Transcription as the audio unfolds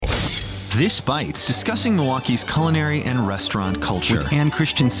This Bites, discussing Milwaukee's culinary and restaurant culture. With Ann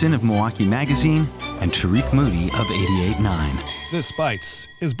Christensen of Milwaukee Magazine and Tariq Moody of 88.9. This Bites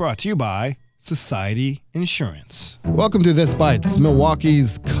is brought to you by Society Insurance. Welcome to This Bites,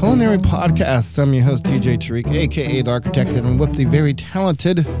 Milwaukee's culinary podcast. I'm your host, TJ Tariq, a.k.a. The Architect, and with the very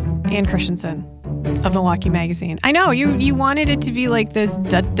talented Ann Christensen of Milwaukee Magazine. I know, you wanted it to be like this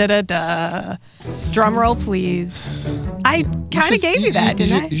da-da-da-da. Drum roll, please. I kind of gave you that,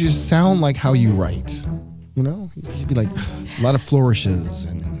 didn't I? You just sound like how you write. You know? You should be like a lot of flourishes.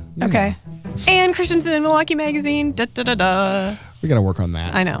 And okay. Ann Christensen, Milwaukee Magazine, da-da-da-da. We got to work on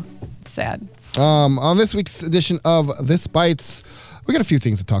that. I know. It's sad. On this week's edition of This Bites, we got a few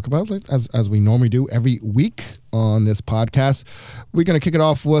things to talk about, as we normally do every week on this podcast. We're going to kick it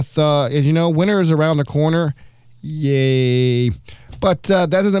off with, as you know, winter is around the corner. Yay. But that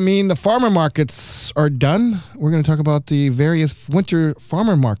doesn't mean the farmer markets are done. We're going to talk about the various winter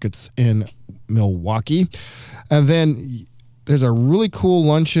farmer markets in Milwaukee. And then there's a really cool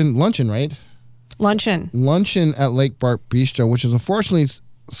luncheon, right? Luncheon at Lake Park Bistro, which is unfortunately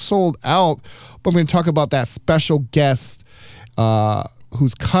sold out. But we're going to talk about that special guest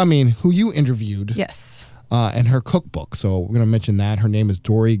who's coming, who you interviewed. Yes. And her cookbook. So we're going to mention that. Her name is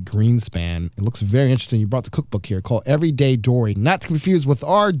Dory Greenspan. It looks very interesting. You brought the cookbook here called Everyday Dory. Not to confuse with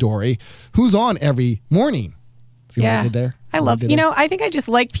our Dory, who's on every morning. See what I did there? I love, I think I just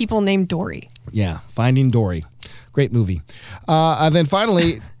like people named Dory. Yeah, Finding Dory. Great movie. And then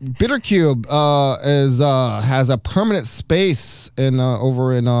finally, Bitter Cube has a permanent space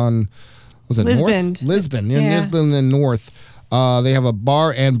over in Lisbon. North? Lisbon, near Lisbon and North. They have a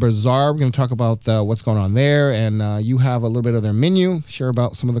bar and bazaar. We're going to talk about what's going on there. And you have a little bit of their menu. Share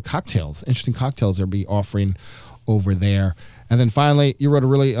about some of the cocktails, interesting cocktails they'll be offering over there. And then finally, you wrote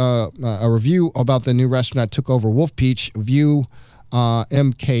a review about the new restaurant that took over Wolf Peach, View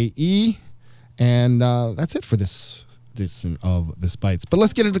MKE. And that's it for this edition of This Bites. But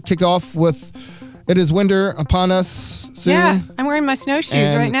let's get it to kick off with, it is winter upon us soon. Yeah, I'm wearing my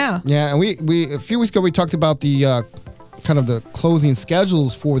snowshoes right now. Yeah, and we a few weeks ago we talked about the kind of the closing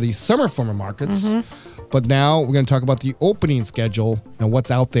schedules for the summer farmer markets. Mm-hmm. But now we're going to talk about the opening schedule and what's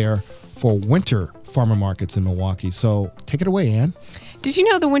out there for winter farmer markets in Milwaukee. So take it away, Ann. Did you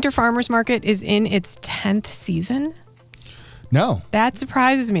know the Winter Farmers Market is in its 10th season? No. That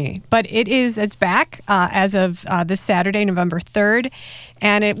surprises me. But it's back as of this Saturday, November 3rd.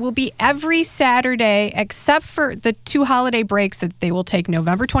 And it will be every Saturday except for the two holiday breaks that they will take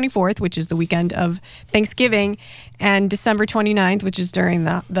November 24th, which is the weekend of Thanksgiving, and December 29th, which is during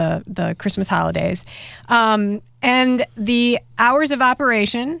the Christmas holidays. And the hours of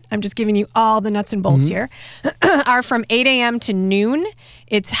operation, I'm just giving you all the nuts and bolts here, are from 8 a.m. to noon.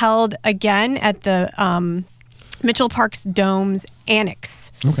 It's held again at the Mitchell Parks Domes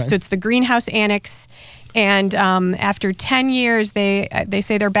Annex. Okay. So it's the Greenhouse Annex. And after 10 years, they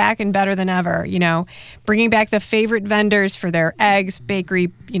say they're back and better than ever, bringing back the favorite vendors for their eggs, bakery,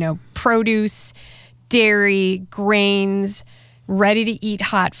 produce, dairy, grains, ready-to-eat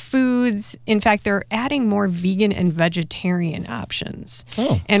hot foods. In fact, they're adding more vegan and vegetarian options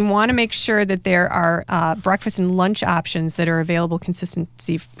and want to make sure that there are breakfast and lunch options that are available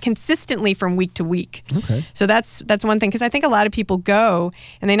consistently from week to week. Okay. So that's one thing, because I think a lot of people go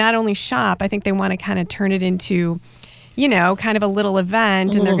and they not only shop, I think they want to kind of turn it into, kind of a little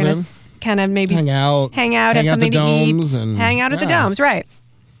event, and they're going to kind of maybe hang out, have something to eat, hang out at the domes, right.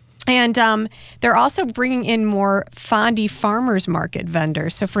 And they're also bringing in more Fondy Farmers Market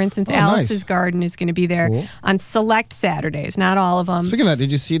vendors. So, for instance, Alice's Garden is going to be there on select Saturdays, not all of them. Speaking of that,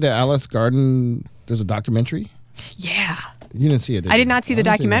 did you see the Alice Garden, there's a documentary? Yeah. You didn't see it, I did not see the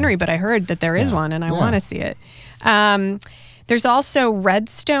documentary, but I heard that there is one, and I want to see it. There's also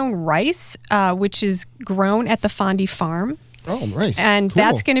Redstone Rice, which is grown at the Fondy Farm. Oh, rice. And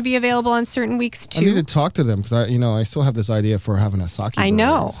that's going to be available on certain weeks, too. I need to talk to them because, I still have this idea for having a sake brewery.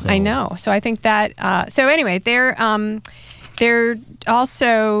 I know. So I think that, so anyway, they're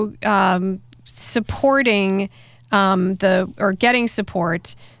also supporting getting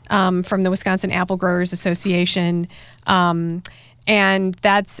support from the Wisconsin Apple Growers Association. And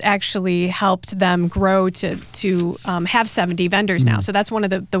that's actually helped them grow to have 70 vendors now. So that's one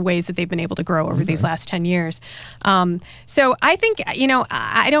of the ways that they've been able to grow over these last 10 years. So I think,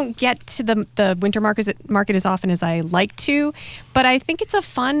 I don't get to the winter market as often as I like to, but I think it's a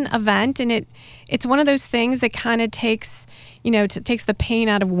fun event, and it's one of those things that kind of takes the pain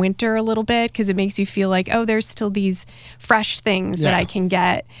out of winter a little bit, because it makes you feel like, oh, there's still these fresh things that I can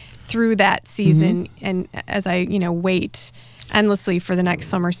get through that season, and as I, wait. endlessly for the next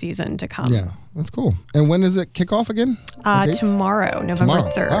summer season to come. Yeah, that's cool. And when does it kick off again? The dates? Tomorrow, November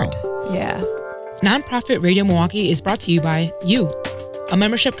 3rd. Wow. Yeah. Nonprofit Radio Milwaukee is brought to you by you. A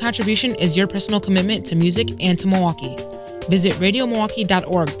membership contribution is your personal commitment to music and to Milwaukee. Visit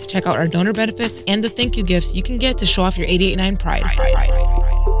radiomilwaukee.org to check out our donor benefits and the thank you gifts you can get to show off your 88.9 pride.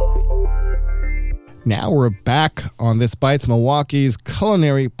 Now we're back on This Bites, Milwaukee's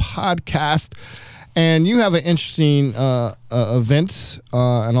culinary podcast. And you have an interesting event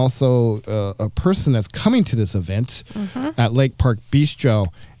and also a person that's coming to this event at Lake Park Bistro.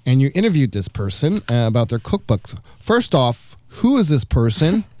 And you interviewed this person about their cookbooks. First off, who is this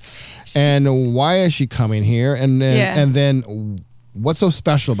person and why is she coming here? And then what's so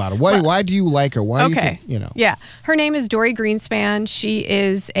special about her? Why do you like her? Why do you think, Yeah. Her name is Dorie Greenspan. She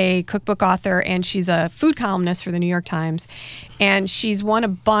is a cookbook author and she's a food columnist for the New York Times. And she's won a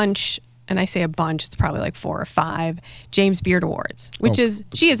bunch, and I say a bunch, it's probably like 4 or 5 James Beard Awards, which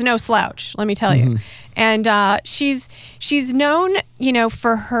she is no slouch, let me tell you. And she's known,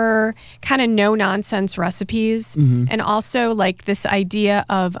 for her kind of no-nonsense recipes and also like this idea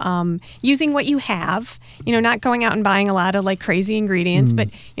of using what you have, not going out and buying a lot of like crazy ingredients, but,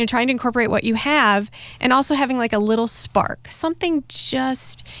 trying to incorporate what you have and also having like a little spark, something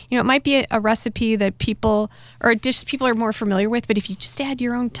just, it might be a recipe that people or a dish people are more familiar with, but if you just add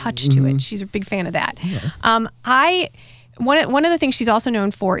your own touch to it, she's a big fan of that. One of the things she's also known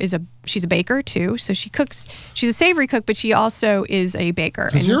for is she's a baker too. So she cooks. She's a savory cook, but she also is a baker.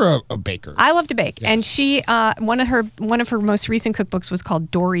 Because you're a baker. I love to bake, Yes. and she one of her most recent cookbooks was called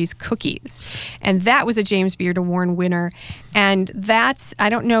Dorie's Cookies, and that was a James Beard Award winner. And that's, I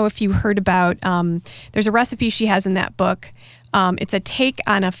don't know if you heard about. There's a recipe she has in that book. It's a take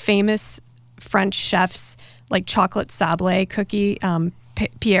on a famous French chef's like chocolate sablé cookie.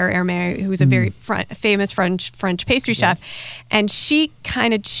 Pierre Hermé, who's a very famous French pastry chef, and she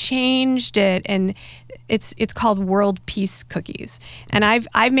kind of changed it, and it's called World Peace Cookies. And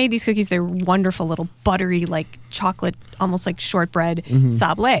I've made these cookies. They're wonderful, little buttery, like chocolate, almost like shortbread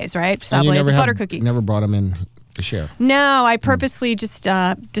sablés, right? Sablé is a butter cookie. Never brought them in to share. No, I purposely just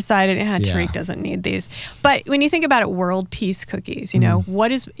decided Tariq doesn't need these. But when you think about it, World Peace Cookies,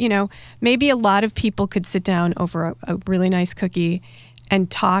 what is, maybe a lot of people could sit down over a really nice cookie and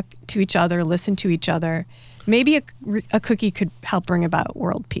talk to each other, listen to each other. Maybe a cookie could help bring about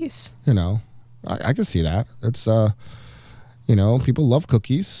world peace. I can see that. It's, people love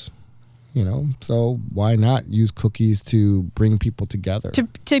cookies, so why not use cookies to bring people together?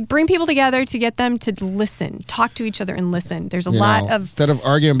 To bring people together, to get them to listen, talk to each other and listen. There's a lot of... Instead of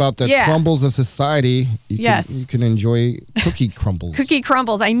arguing about the crumbles of society, you can enjoy cookie crumbles. Cookie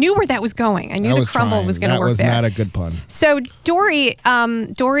crumbles. I knew where that was going. I knew the crumble was going to work there. That was not a good pun. So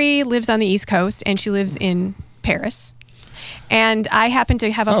Dorie lives on the East Coast, and she lives in Paris. And I happen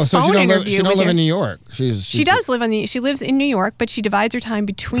to have a phone interview. She don't live in New York. She does live she lives in New York, but she divides her time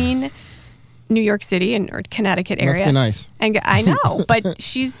between New York City or Connecticut area. Must be nice. And I know, but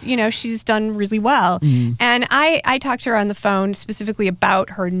she's done really well. And I talked to her on the phone specifically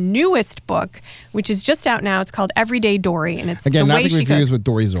about her newest book, which is just out now. It's called Everyday Dorie, and it's again the not way to be she confused cooks. with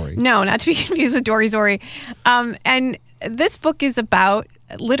Dorie Zori. No, not to be confused with Dorie Zori. And this book is about,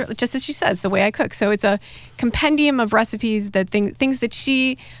 literally, just as she says, the way I cook. So it's a compendium of recipes that things that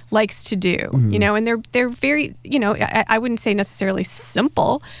she likes to do, and they're very, I wouldn't say necessarily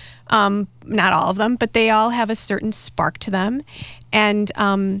simple, not all of them, but they all have a certain spark to them. And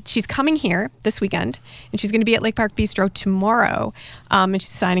she's coming here this weekend, and she's going to be at Lake Park Bistro tomorrow, and she's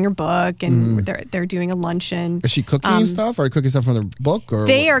signing her book, and they're doing a luncheon. Is she cooking stuff? Are you cooking stuff from the book? Or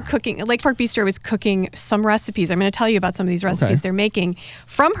they are cooking. Lake Park Bistro is cooking some recipes. I'm going to tell you about some of these recipes they're making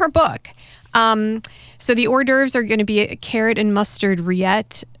from her book. So the hors d'oeuvres are going to be a carrot and mustard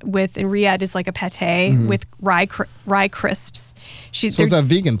rillette and rillette is like a pate with rye crisps. So it's a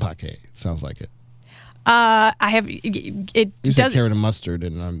vegan pate. Sounds like it. I have it. You said carrot and mustard,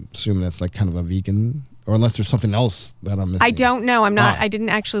 and I'm assuming that's like kind of a vegan, or unless there's something else that I'm missing. I don't know. I'm not. I didn't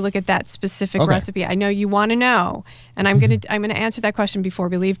actually look at that specific recipe. I know you want to know, and I'm gonna answer that question before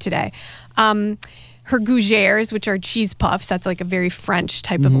we leave today. Her gougères, which are cheese puffs, that's like a very French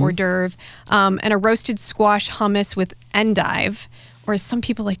type of hors d'oeuvre, and a roasted squash hummus with endive, or as some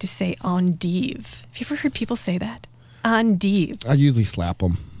people like to say, endive. Have you ever heard people say that? Endive. I usually slap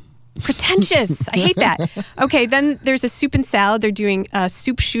them. Pretentious. I hate that. Okay, then there's a soup and salad. They're doing a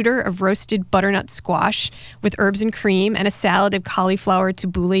soup shooter of roasted butternut squash with herbs and cream and a salad of cauliflower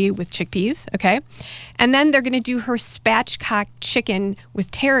tabbouleh with chickpeas, okay? And then they're going to do her spatchcock chicken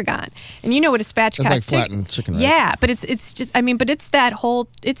with tarragon. And you know what a spatchcock It's like flattened chicken, right? Yeah, but it's just, I mean, but it's that whole,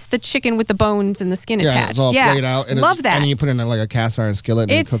 it's the chicken with the bones and the skin Yeah, attached. it's all flayed out. And Love that. And you put it in like a cast iron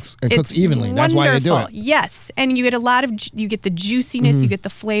skillet and it cooks evenly. That's why they do wonderful. it. Yes, and you get a lot of, you get the juiciness, you get the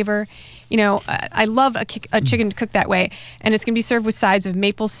flavor. You know, I love a chicken cooked that way. And it's going to be served with sides of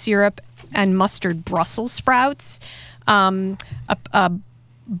maple syrup and mustard Brussels sprouts, a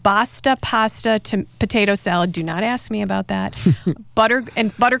basta pasta potato salad. Do not ask me about that. Butter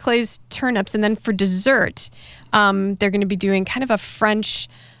glazed turnips. And then for dessert, they're going to be doing kind of a French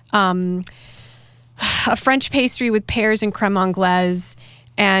pastry with pears and creme anglaise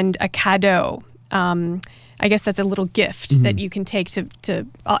and a cadeau. I guess that's a little gift that you can take to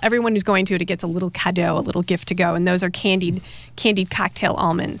everyone who's going to it. It gets a little cadeau, a little gift to go, and those are candied cocktail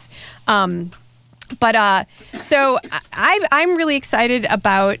almonds. So I'm really excited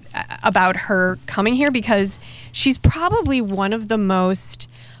about her coming here because she's probably one of the most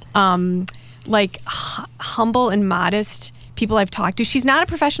humble and modest people I've talked to. She's not a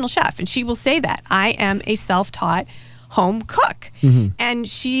professional chef, and she will say that. I am a self-taught home cook, and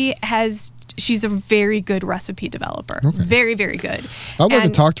she's a very good recipe developer. Okay. Very, very good. I'd like to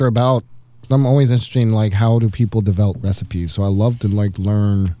talk to her about, I'm always interested in like how do people develop recipes. So I love to like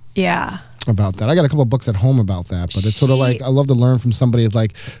learn about that. I got a couple of books at home about that, but it's sort of like I love to learn from somebody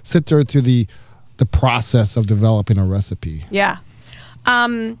like sit there through the process of developing a recipe. Yeah.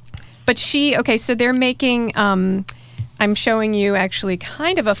 But so they're making I'm showing you actually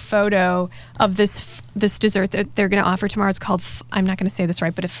kind of a photo of this dessert that they're going to offer tomorrow. It's called, I'm not going to say this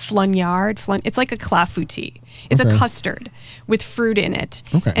right, but a flunard. It's like a clafoutis. It's a custard with fruit in it.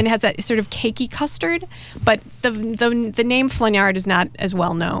 Okay. And it has that sort of cakey custard. But the name flunard is not as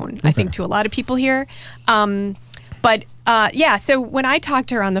well known, I think, to a lot of people here. So when I talked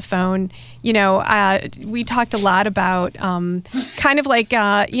to her on the phone, we talked a lot about kind of like,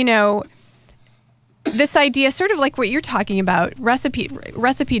 this idea, sort of like what you're talking about,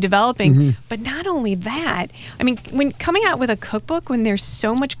 recipe developing, but not only that. I mean, when coming out with a cookbook, when there's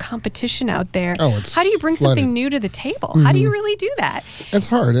so much competition out there, how do you bring something new to the table? How do you really do that? It's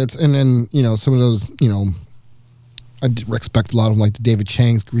hard. And then some of those I respect a lot of like the David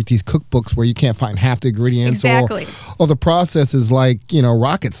Chang's these cookbooks where you can't find half the ingredients. Exactly. Or the process is like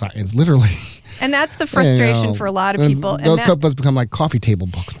rocket science, literally. And that's the frustration for a lot of people. Those cookbooks become like coffee table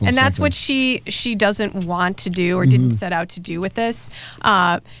books. And that's what she doesn't want to do or didn't set out to do with this.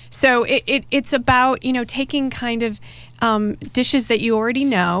 So it's about taking kind of dishes that you already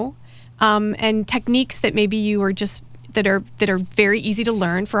know and techniques that maybe you are just that are very easy to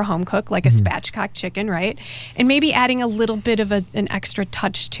learn for a home cook, like a spatchcock chicken, right? And maybe adding a little bit of an extra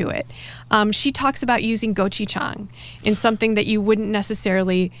touch to it. She talks about using gochujang in something that you wouldn't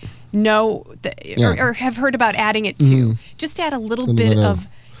necessarily know or have heard about adding it to. Just add a little bit of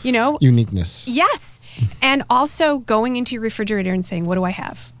uniqueness. Yes. And also going into your refrigerator and saying, what do I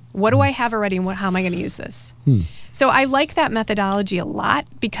have? What do I have already and how am I going to use this? So I like that methodology a lot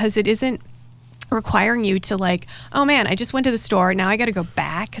because it isn't requiring you to like, oh man, I just went to the store. Now I got to go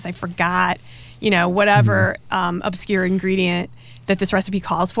back because I forgot, whatever obscure ingredient that this recipe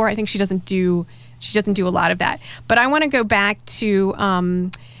calls for. I think she doesn't do a lot of that. But I want to go back to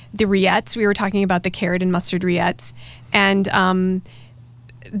the rillettes. We were talking about the carrot and mustard rillettes, and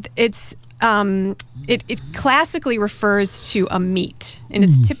it classically refers to a meat, and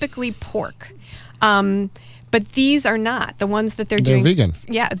it's typically pork. But these are not the ones that they're doing. They're vegan.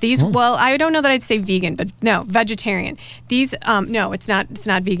 Yeah, these. Well, I don't know that I'd say vegan, but no, vegetarian. These, no, it's not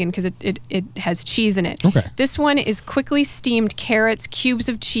vegan because it has cheese in it. Okay. This one is quickly steamed carrots, cubes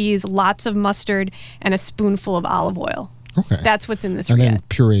of cheese, lots of mustard, and a spoonful of olive oil. Okay. That's what's in this and rillette. Then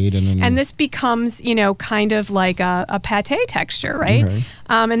pureed and this becomes, kind of like a pate texture, right? Okay.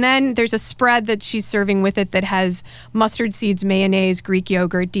 And then there's a spread that she's serving with it that has mustard seeds, mayonnaise, Greek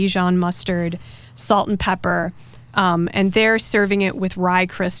yogurt, Dijon mustard, salt and pepper, and they're serving it with rye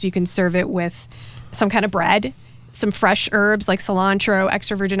crisp. You can serve it with some kind of bread, some fresh herbs like cilantro,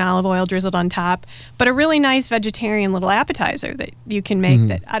 extra virgin olive oil drizzled on top, but a really nice vegetarian little appetizer that you can make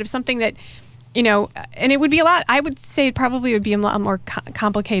that out of something that, and it would be a lot, I would say it probably would be a lot more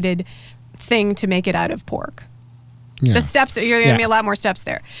complicated thing to make it out of pork. Yeah. The steps, you're going to be a lot more steps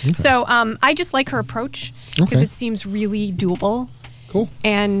there. Okay. So I just like her approach because it seems really doable. Cool.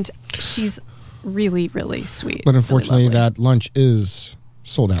 And she's really, really sweet. But unfortunately, really that lunch is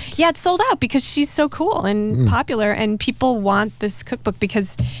Sold out. Yeah, it's sold out because she's so cool and popular, and people want this cookbook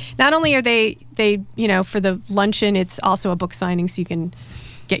because not only are they for the luncheon, it's also a book signing, so you can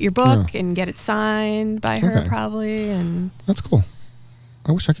get your book and get it signed by her probably. And that's cool.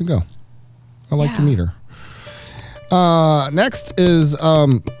 I wish I could go. I'd like to meet her. Next is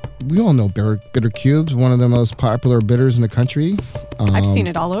we all know Bitter Cubes, one of the most popular bitters in the country. I've seen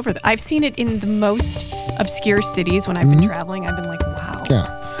it all over. I've seen it in the most obscure cities when I've been traveling. I've been like, wow. Yeah.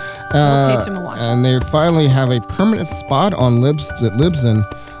 Little taste of Milwaukee. And they finally have a permanent spot on Libs that lives in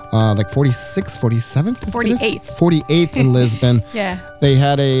like 46th, 47th? 48th. 48th in Lisbon. Yeah. They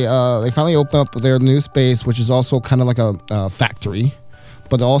had they finally opened up their new space, which is also kind of like a factory.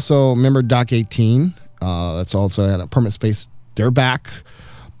 But also, remember Dock 18? That's also at a permanent space. They're back.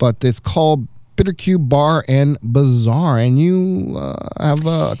 But it's called Bitter Cube Bar and Bazaar. And you have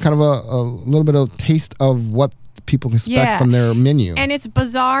kind of a little bit of taste of what people can expect from their menu. And it's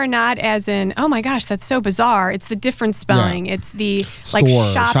bizarre, not as in, oh my gosh, that's so bizarre. It's the different spelling. Yeah. It's the store,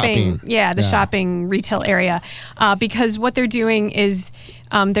 like shopping. Yeah, the shopping retail area. Because what they're doing is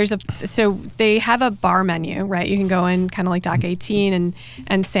so they have a bar menu, right? You can go in kind of like Dock 18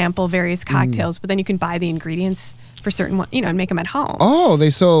 and sample various cocktails, but then you can buy the ingredients for certain, and make them at home. Oh,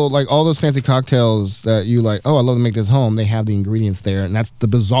 they sell like all those fancy cocktails that you like, oh, I love to make this home. They have the ingredients there, and that's the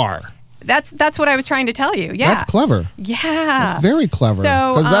bazaar. That's what I was trying to tell you. Yeah. That's clever. Yeah. That's very clever.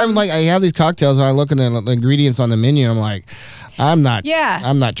 So, because I'm like, I have these cocktails and I look at the ingredients on the menu and I'm like, I'm not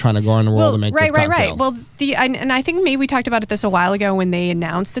trying to go around the world and make this cocktail. Right. Well, and I think maybe we talked about it this a while ago when they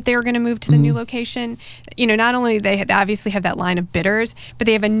announced that they were going to move to the new location. Not only they obviously have that line of bitters, but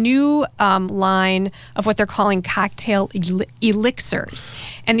they have a new line of what they're calling cocktail elixirs.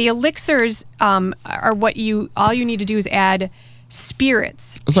 And the elixirs are all you need to do is add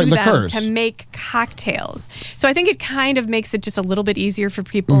spirits to them to make cocktails. So I think it kind of makes it just a little bit easier for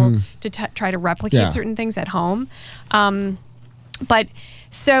people to try to replicate certain things at home. But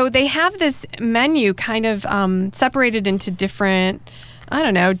so they have this menu kind of separated into different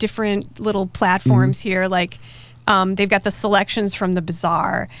little platforms here. Like they've got the selections from the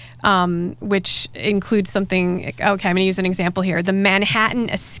bazaar, which includes something. Okay, I'm going to use an example here. The Manhattan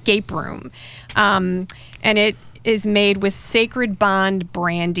Escape Room, and it is made with Sacred Bond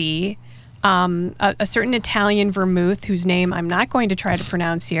brandy, a certain Italian vermouth whose name I'm not going to try to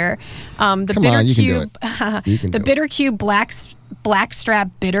pronounce here. The Bitter Cube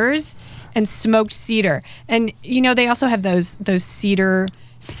Blackstrap bitters and smoked cedar, and they also have those cedar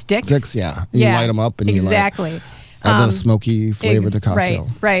sticks. Yeah. You light them up and exactly. Add the smoky flavor to the cocktail.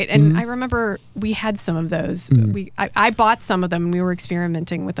 Right. And I remember we had some of those. I bought some of them and we were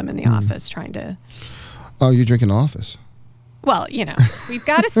experimenting with them in the office, trying to. Oh, you drink in the office? Well, we've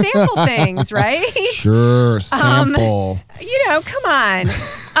got to sample things, right? Sure, sample. Come on.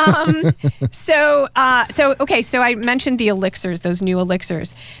 So I mentioned the elixirs, those new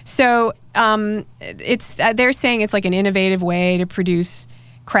elixirs. So they're saying it's like an innovative way to produce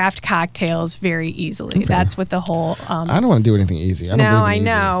craft cocktails very easily. Okay. That's what the whole. I don't want to do anything easy. I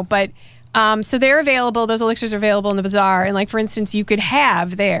know, but. So they're available. Those elixirs are available in the bazaar, and like for instance, you could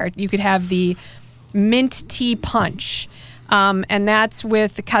have the mint tea punch. And that's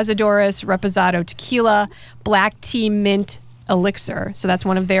with the Cazadores Reposado tequila, black tea mint elixir. So that's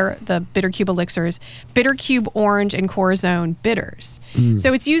one of the Bitter Cube elixirs, Bitter Cube orange and Corazon bitters.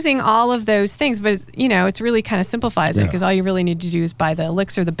 So it's using all of those things, but it's really kind of simplifies it because all you really need to do is buy the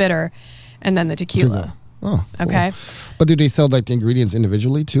elixir, the bitter, and then the tequila. Oh, cool. Okay. But do they sell like the ingredients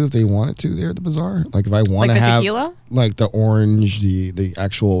individually too if they wanted to there at the bazaar? Like if I want to have tequila? Like the orange, the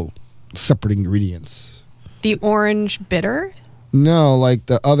actual separate ingredients. The orange bitter? No, like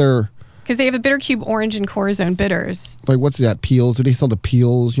the other. Because they have the Bitter Cube orange and Corazon bitters. Like what's that? Peels? Do they sell the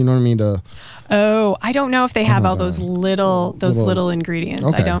peels? You know what I mean? I don't know if they have all those little ingredients.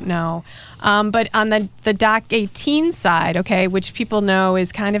 Okay. I don't know. But on the Dock 18 side, okay, which people know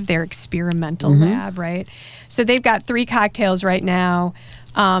is kind of their experimental lab, right? So they've got 3 cocktails right now.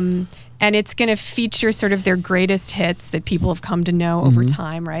 And it's going to feature sort of their greatest hits that people have come to know over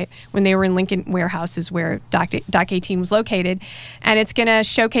time, right? When they were in Lincoln warehouses where Dock 18 was located. And it's going to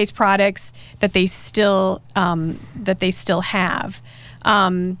showcase products that they still have.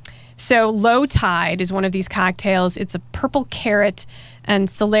 So Low Tide is one of these cocktails. It's a purple carrot and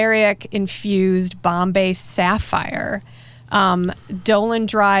celeriac infused Bombay Sapphire. Dolan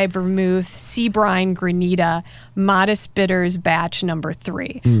Dry Vermouth, Sea Brine Granita, Modest Bitters Batch number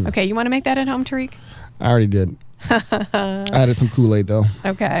 3. Okay, you want to make that at home, Tariq? I already did. I added some Kool-Aid though.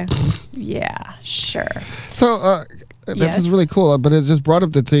 Okay. Yeah, sure. So That's Yes. just really cool. But it just brought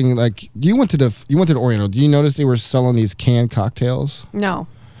up the thing. Like you went to the Oriental. Do you notice they were selling these canned cocktails No.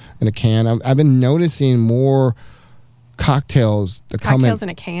 in a can? I've been noticing more cocktails that come Cocktails in.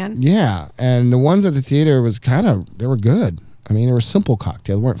 in a can? Yeah, and the ones at the theater they were good. I mean, they were simple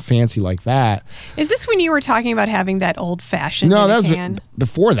cocktails. They weren't fancy like that. Is this when you were talking about having that old-fashioned No, in that a was can?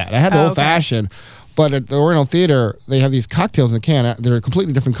 before that. I had the Oh, old okay. fashioned, but at the Oriental Theater, they have these cocktails in a can. They're a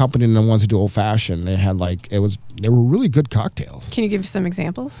completely different company than the ones who do old fashioned. They had they were really good cocktails. Can you give some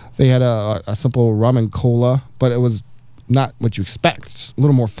examples? They had a simple rum and cola, but it was not what you expect. It's a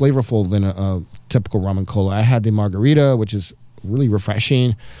little more flavorful than a typical rum and cola. I had the margarita, which is really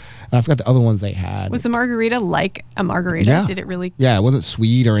refreshing. And I forgot the other ones they had. Was the margarita like a margarita? Yeah. Did it really? Yeah, it wasn't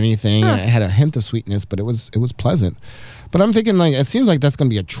sweet or anything. Huh. And it had a hint of sweetness, but it was pleasant. But I'm thinking it seems like that's going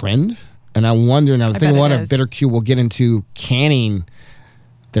to be a trend. And I wonder, and I was thinking, bet what it if is. Bitter Cube will get into canning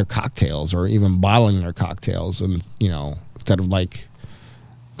their cocktails or even bottling their cocktails, and instead of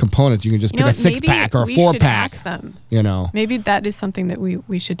components, you can just You know pick a what? Maybe 6-pack or a we should 4-pack. ask them. You Maybe that is something that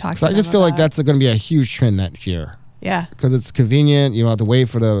we should talk to So I them just feel like about. that's going to be a huge trend next year Yeah. because it's convenient. You don't have to wait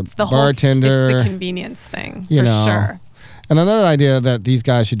for the It's the bartender. It's the convenience thing, You for know. sure. And another idea that these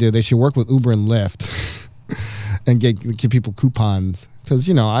guys should do, they should work with Uber and Lyft and give people coupons. Because,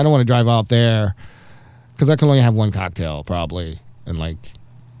 I don't want to drive out there because I can only have one cocktail probably. And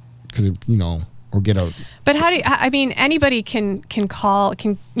or get a... But how do you, I mean, anybody can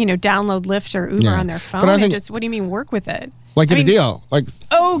download Lyft or Uber Yeah. on their phone But I and think- just, what do you mean work with it? Get I a mean, deal.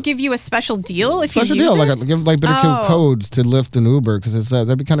 give you a special deal if Special you use deal. it? Give Bitter Cube Oh. codes to Lyft and Uber because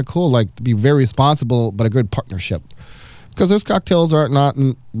that'd be kind of cool. To be very responsible, but a good partnership. Because those cocktails are not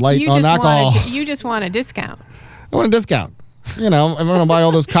light you on just alcohol. you just want a discount. I I want a discount. If I'm going to buy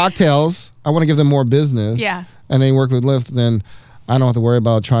all those cocktails, I want to give them more business. Yeah. And they work with Lyft, then I don't have to worry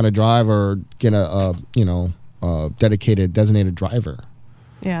about trying to drive or get a designated driver.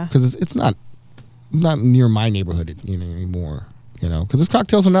 Yeah. Because it's not near my neighborhood anymore. Because those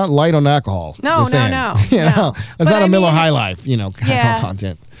cocktails are not light on alcohol. No, Just saying. no. It's But not I a Miller mean- High Life, Yeah.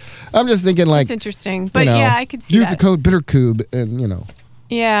 content. I'm just thinking It's interesting. But I could see use that. the code BitterCube and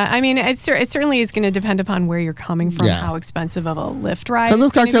Yeah, I mean, it certainly is going to depend upon where you're coming from, Yeah. how expensive of a Lyft ride. because those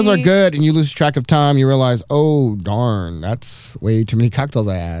it's gonna cocktails are be. good, and you lose track of time. You realize, oh darn, that's way too many cocktails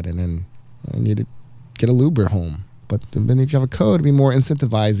I had, and then I need to get a Uber home. But then if you have a code, it'd be more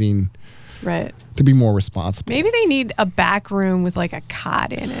incentivizing Right. to be more responsible. Maybe they need a back room with like a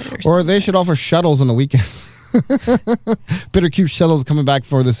cot in it or something. Or they should offer shuttles on the weekends. Bitter Cube shuttles coming back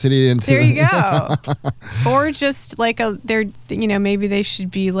for the city. There you go. Or just maybe they should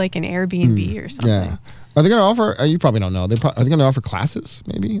be like an Airbnb or something. Yeah. Are they going to offer? You probably don't know. Are they going to offer classes?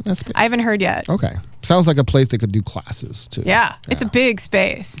 Maybe in that space. I haven't heard yet. Okay. Sounds like a place they could do classes too. Yeah, it's a big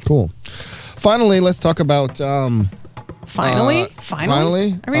space. Cool. Finally, let's talk about. Finally?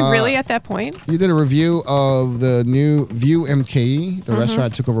 finally? Are we really at that point? You did a review of the new View MKE, Mm-hmm. the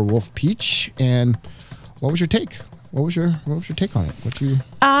restaurant that took over Wolf Peach, and what was your take? What was your take on it?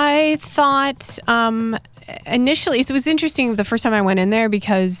 I thought initially, so it was interesting the first time I went in there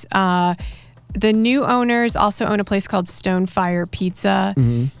because the new owners also own a place called Stonefire Pizza.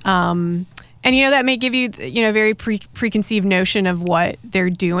 And that may give you a very preconceived notion of what they're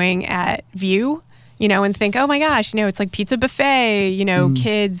doing at View, and think, oh my gosh, it's like pizza buffet,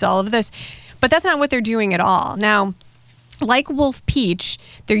 kids, all of this. But that's not what they're doing at all. Now, like Wolf Peach,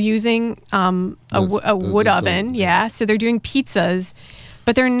 they're using a wood oven. Yeah. So they're doing pizzas,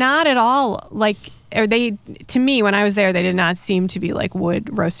 but they're not at all to me, when I was there, they did not seem to be like wood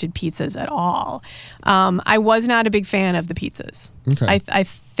roasted pizzas at all. I was not a big fan of the pizzas. Okay. I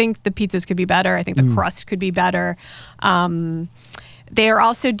think the pizzas could be better. I think the crust could be better. They are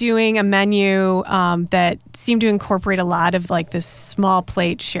also doing a menu that seemed to incorporate a lot of like this small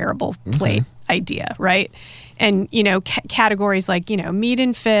plate, shareable plate idea, right? And, categories like, meat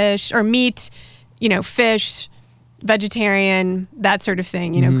and fish or meat, fish, vegetarian, that sort of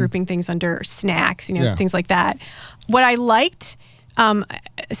thing, grouping things under snacks, things like that. What I liked,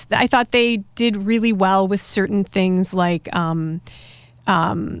 I thought they did really well with certain things like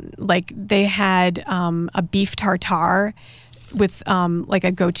they had a beef tartare with like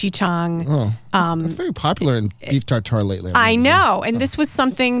a gochujang. It's very popular in beef tartare lately. I know, and this was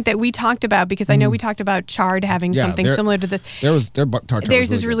something that we talked about because I know we talked about Chard having something similar to this. Their tartare.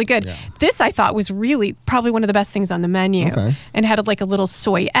 Theirs is really good. Yeah. This I thought was really probably one of the best things on the menu, and had like a little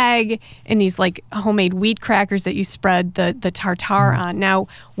soy egg and these like homemade wheat crackers that you spread the tartare on. Now,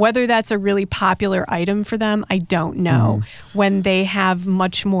 whether that's a really popular item for them, I don't know. When they have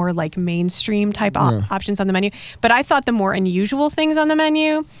much more like mainstream type options on the menu, but I thought the more unusual things on the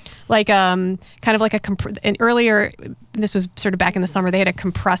menu, kind of like and earlier, this was sort of back in the summer, they had a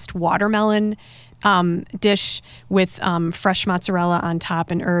compressed watermelon dish with fresh mozzarella on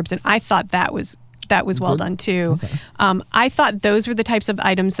top and herbs, and I thought that was well done too. Okay. I thought those were the types of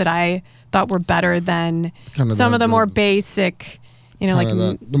items that I thought were better than some of the more basic, like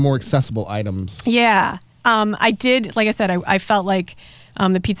the more accessible items. Yeah. I did, like I said, I felt like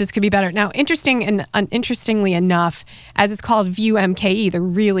the pizzas could be better. Now, interestingly enough, as it's called View MKE, they're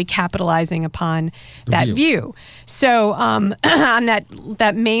really capitalizing upon that view. So on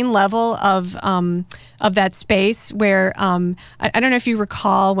that main level of that space where I don't know if you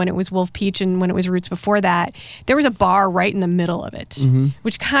recall when it was Wolf Peach and when it was Roots before that, there was a bar right in the middle of it,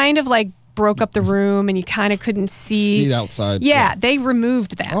 which kind of like broke up the room and you kind of couldn't see outside. Yeah, they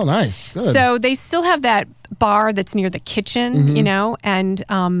removed that. Oh, nice. Good. So they still have that bar that's near the kitchen, and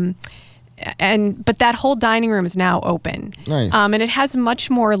but that whole dining room is now open. Nice. And it has much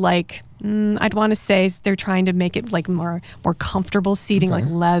more like I'd want to say they're trying to make it like more comfortable seating, like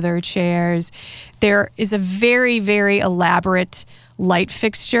leather chairs. There is a very, very elaborate light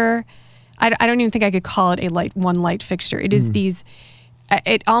fixture. I don't even think I could call it one light fixture. It is these.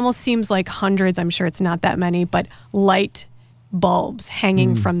 It almost seems like hundreds, I'm sure it's not that many, but light bulbs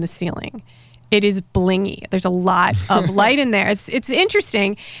hanging from the ceiling. It is blingy. There's a lot of light in there. It's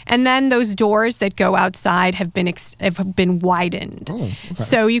interesting. And then those doors that go outside have been widened. Oh, okay.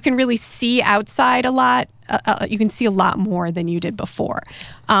 So you can really see outside a lot. You can see a lot more than you did before.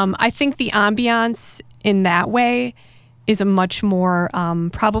 I think the ambiance in that way is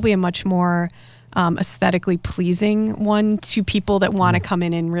probably a much more aesthetically pleasing one to people that want to come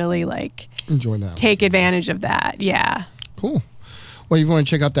in and really enjoy that, take advantage of that. Yeah. Cool. Well, if you want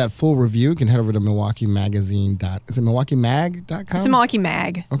to check out that full review, you can head over to Milwaukee Magazine. Is it MilwaukeeMag.com? It's a Milwaukee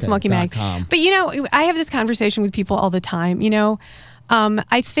Mag. Okay, it's Milwaukee Mag. But I have this conversation with people all the time.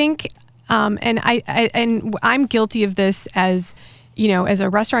 I think, and I'm guilty of this as a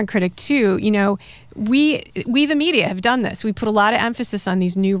restaurant critic too. We the media have done this. We put a lot of emphasis on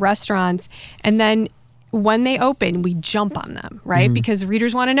these new restaurants, and then when they open, we jump on them, right? Because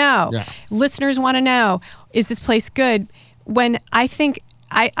readers want to know, listeners want to know, is this place good? When I think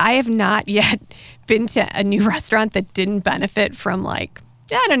I have not yet been to a new restaurant that didn't benefit from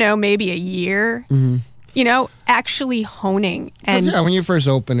maybe a year, actually honing. And when you first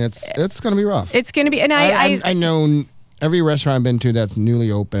open, it's going to be rough. It's going to be, and I know every restaurant I've been to that's newly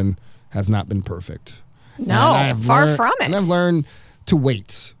open has not been perfect. No, far from it. And I've learned to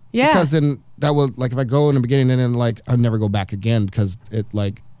wait. Yeah. Because then that will, if I go in the beginning and then I'll never go back again because it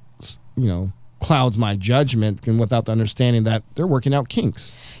clouds my judgment and without the understanding that they're working out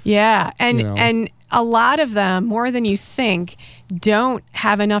kinks. Yeah. And a lot of them, more than you think, don't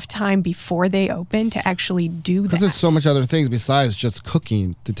have enough time before they open to actually do that. Because there's so much other things besides just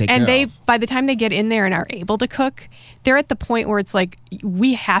cooking to take care of. By the time they get in there and are able to cook, they're at the point where it's like,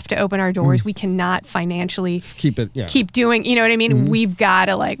 we have to open our doors. We cannot financially keep doing, you know what I mean? We've got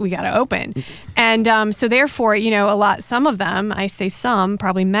to open. And so therefore, some of them, I say some,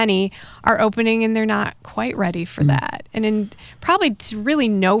 probably many, are opening and they're not quite ready for that. And in probably really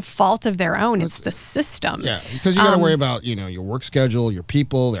no fault of their own, it's the system. Yeah, because you got to worry about, your work schedule, your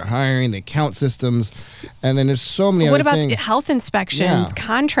people, their hiring, they count systems, and then there's so many other things. What about health inspections,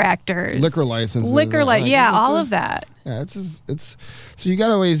 contractors, liquor licenses, all of that. Yeah, it's so you got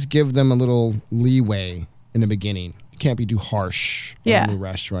to always give them a little leeway in the beginning. You can't be too harsh on a new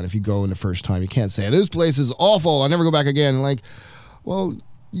restaurant. If you go in the first time, you can't say this place is awful, I'll never go back again. Well,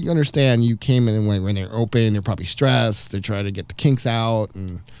 you understand you came in and when they're open, they're probably stressed. They're trying to get the kinks out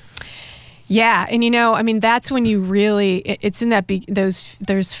and. Yeah, and that's when you really, it's in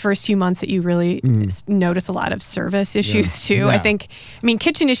those first few months that you really notice a lot of service issues too. Yeah.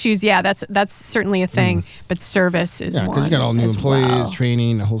 Kitchen issues, that's certainly a thing, but service is one. Because you got all new employees,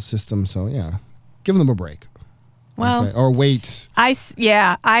 training, the whole system. So give them a break. Well, or wait.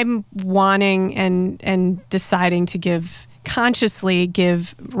 I'm wanting and deciding to consciously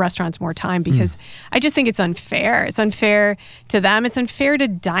give restaurants more time because I just think it's unfair. It's unfair to them. It's unfair to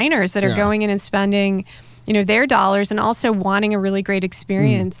diners that are going in and spending, their dollars and also wanting a really great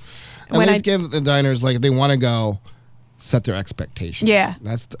experience. At least give the diners, if they want to go, set their expectations. Yeah.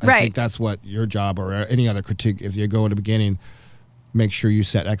 I think that's what your job or any other critique, if you go in the beginning, make sure you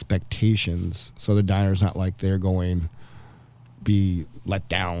set expectations so the diner's not like they're going be let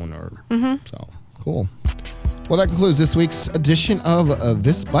down or so. Cool. Well, that concludes this week's edition of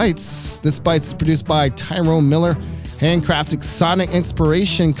This Bites. This Bites is produced by Tyrone Miller. Handcrafted sonic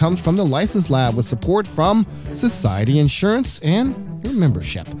inspiration comes from the License Lab with support from Society Insurance and your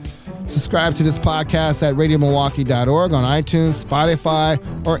membership. Subscribe to this podcast at radiomilwaukee.org on iTunes, Spotify,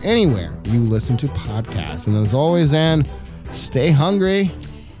 or anywhere you listen to podcasts. And as always, Ann, stay hungry.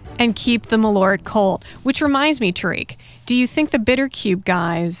 And keep the Malort cold. Which reminds me, Tariq, do you think the Bitter Cube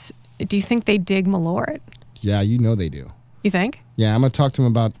guys, do you think they dig Malort? Yeah, you know they do. You think? Yeah, I'm going to talk to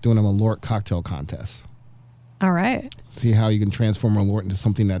them about doing a Malort cocktail contest. All right. See how you can transform Malort into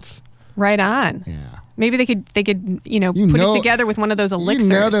something that's... Right on. Yeah. Maybe they could put it together with one of those elixirs.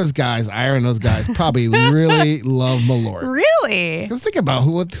 You know those guys, Ira and those guys, probably really love Malort. Really? Because think about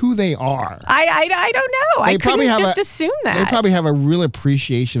who they are. I don't know. I couldn't just assume that. They probably have a real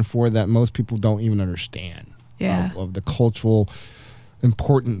appreciation for it that most people don't even understand. Yeah. Of the cultural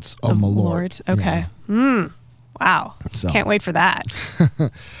importance of Malort. Okay. Yeah. Wow. So. Can't wait for that.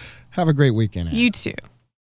 Have a great weekend, Ann. You too.